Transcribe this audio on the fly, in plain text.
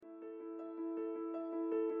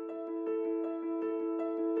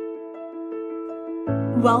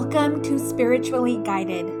Welcome to Spiritually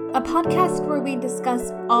Guided, a podcast where we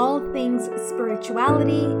discuss all things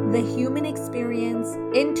spirituality, the human experience,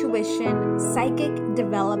 intuition, psychic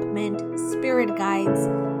development, spirit guides,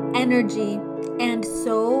 energy, and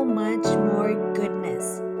so much more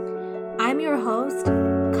goodness. I'm your host,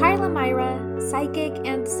 Carla Myra, psychic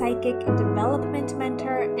and psychic development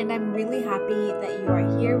mentor, and I'm really happy that you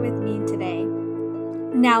are here with me today.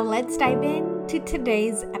 Now let's dive in to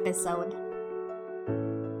today's episode.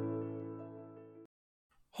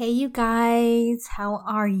 Hey you guys, how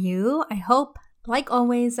are you? I hope, like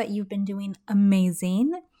always, that you've been doing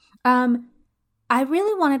amazing. I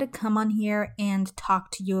really wanted to come on here and talk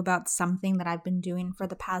to you about something that I've been doing for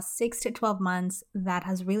the past 6 to 12 months that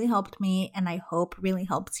has really helped me and I hope really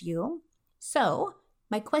helps you. So,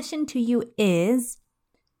 my question to you is,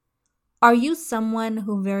 are you someone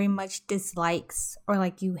who very much dislikes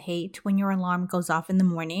or you hate when your alarm goes off in the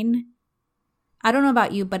morning? I don't know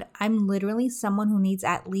about you, but I'm literally someone who needs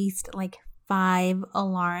at least 5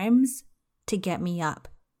 alarms to get me up.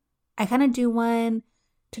 I kind of do one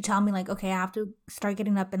to tell me okay, I have to start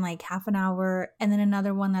getting up in half an hour, and then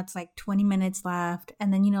another one that's 20 minutes left.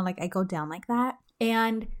 And then, I go down like that.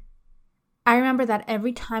 And I remember that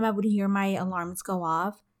every time I would hear my alarms go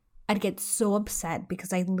off, I'd get so upset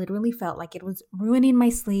because I literally felt like it was ruining my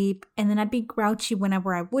sleep. And then I'd be grouchy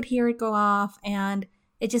whenever I would hear it go off. And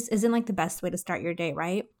it just isn't the best way to start your day,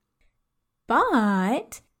 right?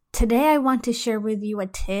 But today I want to share with you a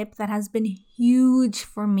tip that has been huge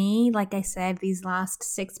for me, like I said, these last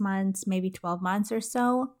 6 months, maybe 12 months or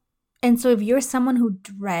so. And so if you're someone who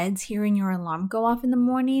dreads hearing your alarm go off in the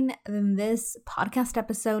morning, then this podcast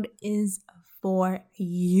episode is for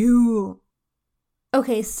you.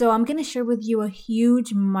 Okay, so I'm going to share with you a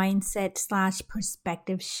huge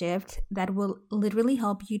mindset/perspective shift that will literally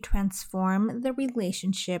help you transform the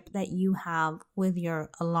relationship that you have with your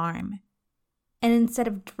alarm. And instead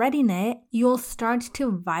of dreading it, you'll start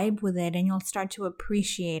to vibe with it and you'll start to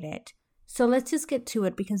appreciate it. So let's just get to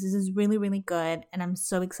it because this is really, really good and I'm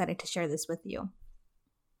so excited to share this with you.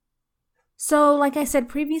 So like I said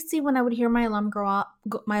previously, when I would hear my alarm go off,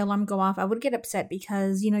 I would get upset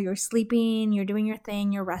because, you're sleeping, you're doing your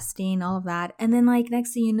thing, you're resting, all of that. And then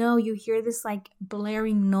next thing you know, you hear this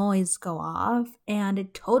blaring noise go off and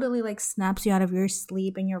it totally snaps you out of your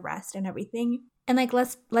sleep and your rest and everything. And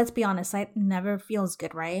let's be honest, that never feels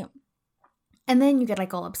good, right? And then you get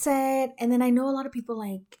all upset. And then I know a lot of people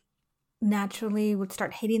naturally would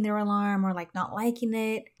start hating their alarm or not liking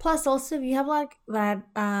it. Plus also if you have that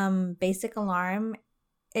basic alarm,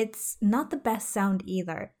 it's not the best sound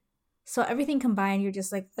either. So everything combined, you're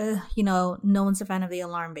just no one's a fan of the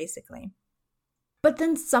alarm basically. But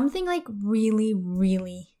then something really,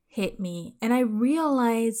 really hit me and I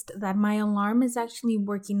realized that my alarm is actually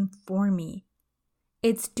working for me.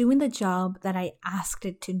 It's doing the job that I asked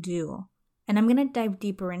it to do. And I'm going to dive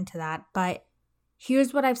deeper into that, but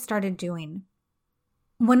here's what I've started doing.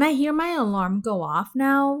 When I hear my alarm go off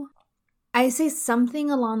now, I say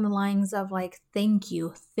something along the lines of thank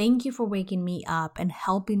you for waking me up and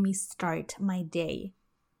helping me start my day.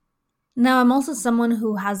 Now, I'm also someone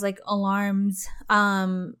who has alarms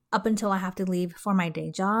up until I have to leave for my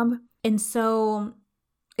day job. And so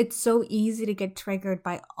it's so easy to get triggered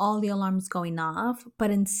by all the alarms going off.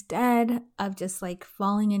 But instead of just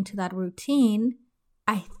falling into that routine,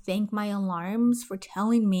 I thank my alarms for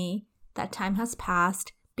telling me that time has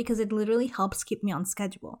passed because it literally helps keep me on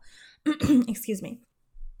schedule. Excuse me.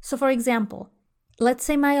 So for example, let's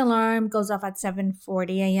say my alarm goes off at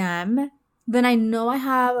 7:40 a.m. Then I know I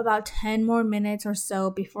have about 10 more minutes or so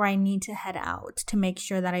before I need to head out to make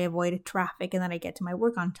sure that I avoid traffic and that I get to my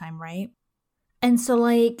work on time, right? And so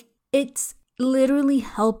it's literally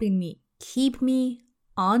helping me keep me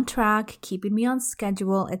on track, keeping me on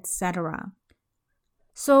schedule, etc.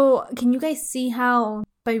 So can you guys see how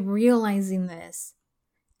by realizing this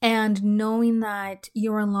and knowing that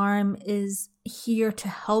your alarm is here to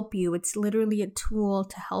help you, it's literally a tool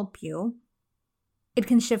to help you, it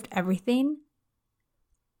can shift everything?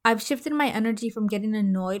 I've shifted my energy from getting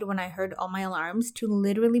annoyed when I heard all my alarms to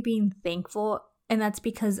literally being thankful, and that's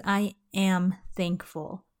because I am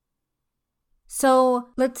thankful. So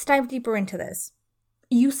let's dive deeper into this.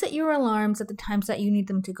 You set your alarms at the times that you need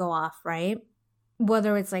them to go off, right?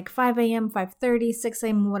 Whether it's 5 a.m., 5:30, 6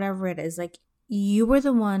 a.m., whatever it is, you were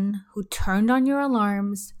the one who turned on your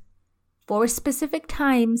alarms for specific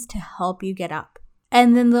times to help you get up.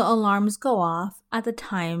 And then the alarms go off at the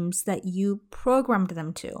times that you programmed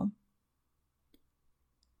them to.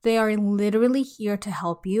 They are literally here to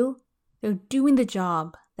help you. They're doing the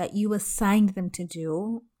job that you assigned them to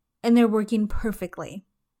do, and they're working perfectly.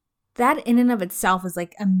 that in and of itself is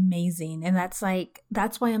like amazing. And that's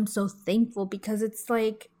why I'm so thankful, because it's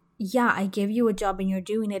like, yeah, I give you a job and you're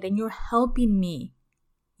doing it and you're helping me.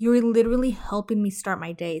 You're literally helping me start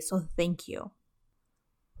my day. So thank you.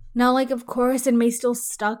 Now, like, of course, it may still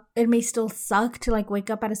suck to like wake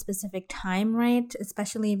up at a specific time, right?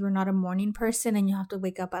 Especially if you're not a morning person and you have to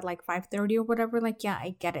wake up at like 5:30 or whatever. Like, yeah,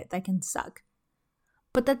 I get it. That can suck.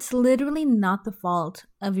 But that's literally not the fault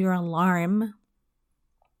of your alarm.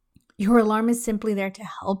 Your alarm is simply there to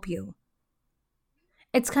help you.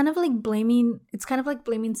 It's kind of like blaming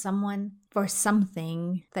someone for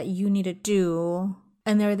something that you need to do,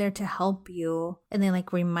 and they're there to help you, and they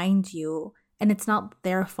like remind you, and it's not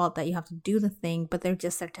their fault that you have to do the thing, but they're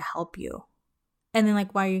just there to help you. And then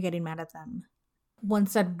like, why are you getting mad at them?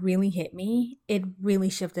 Once that really hit me, it really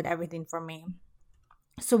shifted everything for me.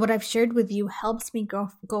 So what I've shared with you helps me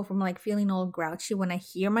go from like feeling all grouchy when I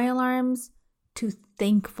hear my alarms to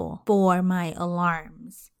thankful for my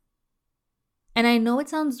alarms. And I know it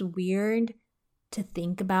sounds weird to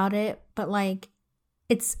think about it, but like,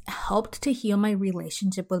 it's helped to heal my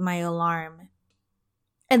relationship with my alarm.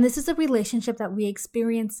 And this is a relationship that we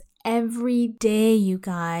experience every day, you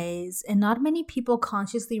guys. And not many people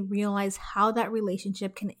consciously realize how that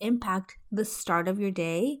relationship can impact the start of your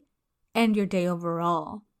day and your day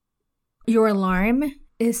overall. Your alarm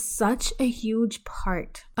is such a huge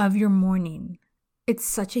part of your morning. It's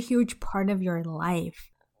such a huge part of your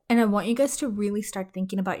life. And I want you guys to really start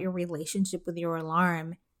thinking about your relationship with your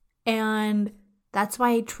alarm. And that's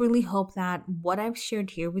why I truly hope that what I've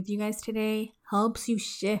shared here with you guys today helps you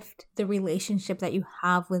shift the relationship that you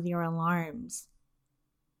have with your alarms.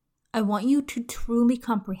 I want you to truly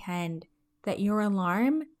comprehend that your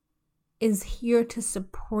alarm is here to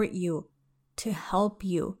support you, to help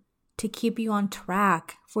you, to keep you on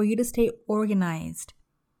track, for you to stay organized.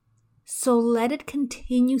 So let it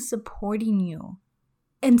continue supporting you.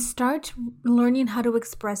 And start learning how to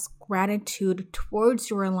express gratitude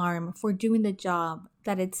towards your alarm for doing the job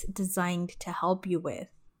that it's designed to help you with.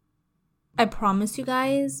 I promise you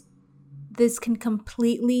guys, this can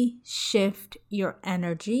completely shift your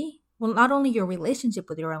energy. Well, not only your relationship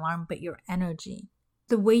with your alarm, but your energy.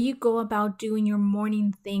 The way you go about doing your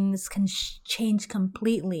morning things can change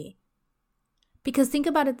completely. Because think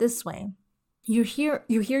about it this way. You hear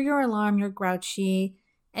your alarm, you're grouchy,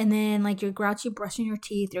 and then like you're grouchy brushing your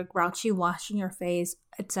teeth, you're grouchy washing your face,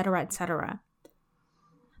 etc., etc.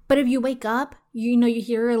 But if you wake up, you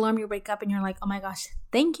hear your alarm, you wake up and you're like, oh my gosh,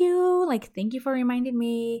 thank you. Like, thank you for reminding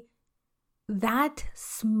me. That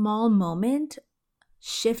small moment,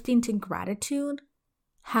 shifting to gratitude,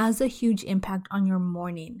 has a huge impact on your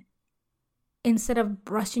morning. Instead of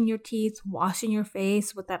brushing your teeth, washing your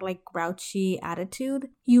face with that like grouchy attitude,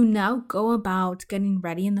 you now go about getting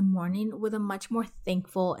ready in the morning with a much more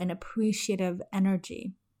thankful and appreciative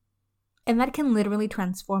energy. And that can literally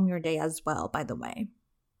transform your day as well, by the way.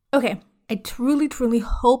 Okay, I truly, truly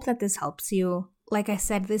hope that this helps you. Like I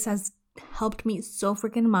said, this has helped me so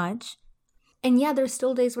freaking much. And yeah, there's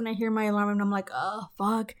still days when I hear my alarm and I'm like, oh,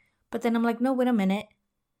 fuck. But then I'm like, no, wait a minute.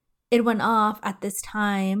 It went off at this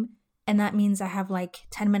time. And that means I have like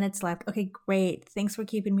 10 minutes left. Okay, great. Thanks for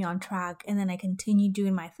keeping me on track. And then I continue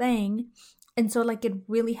doing my thing. And so like it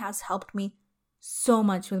really has helped me so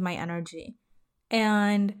much with my energy.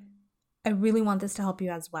 And I really want this to help you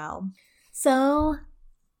as well. So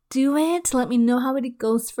do it. Let me know how it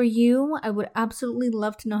goes for you. I would absolutely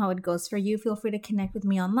love to know how it goes for you. Feel free to connect with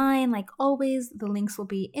me online. Like always, the links will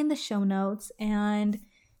be in the show notes. And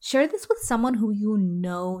share this with someone who you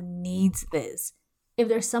know needs this. If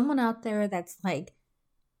there's someone out there that's like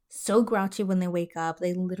so grouchy when they wake up,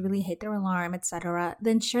 they literally hate their alarm, etc.,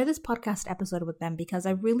 then share this podcast episode with them, because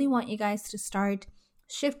I really want you guys to start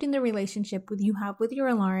shifting the relationship you have with your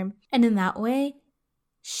alarm, and in that way,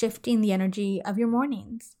 shifting the energy of your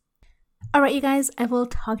mornings. All right, you guys, I will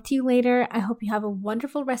talk to you later. I hope you have a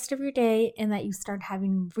wonderful rest of your day and that you start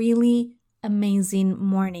having really amazing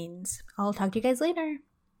mornings. I'll talk to you guys later.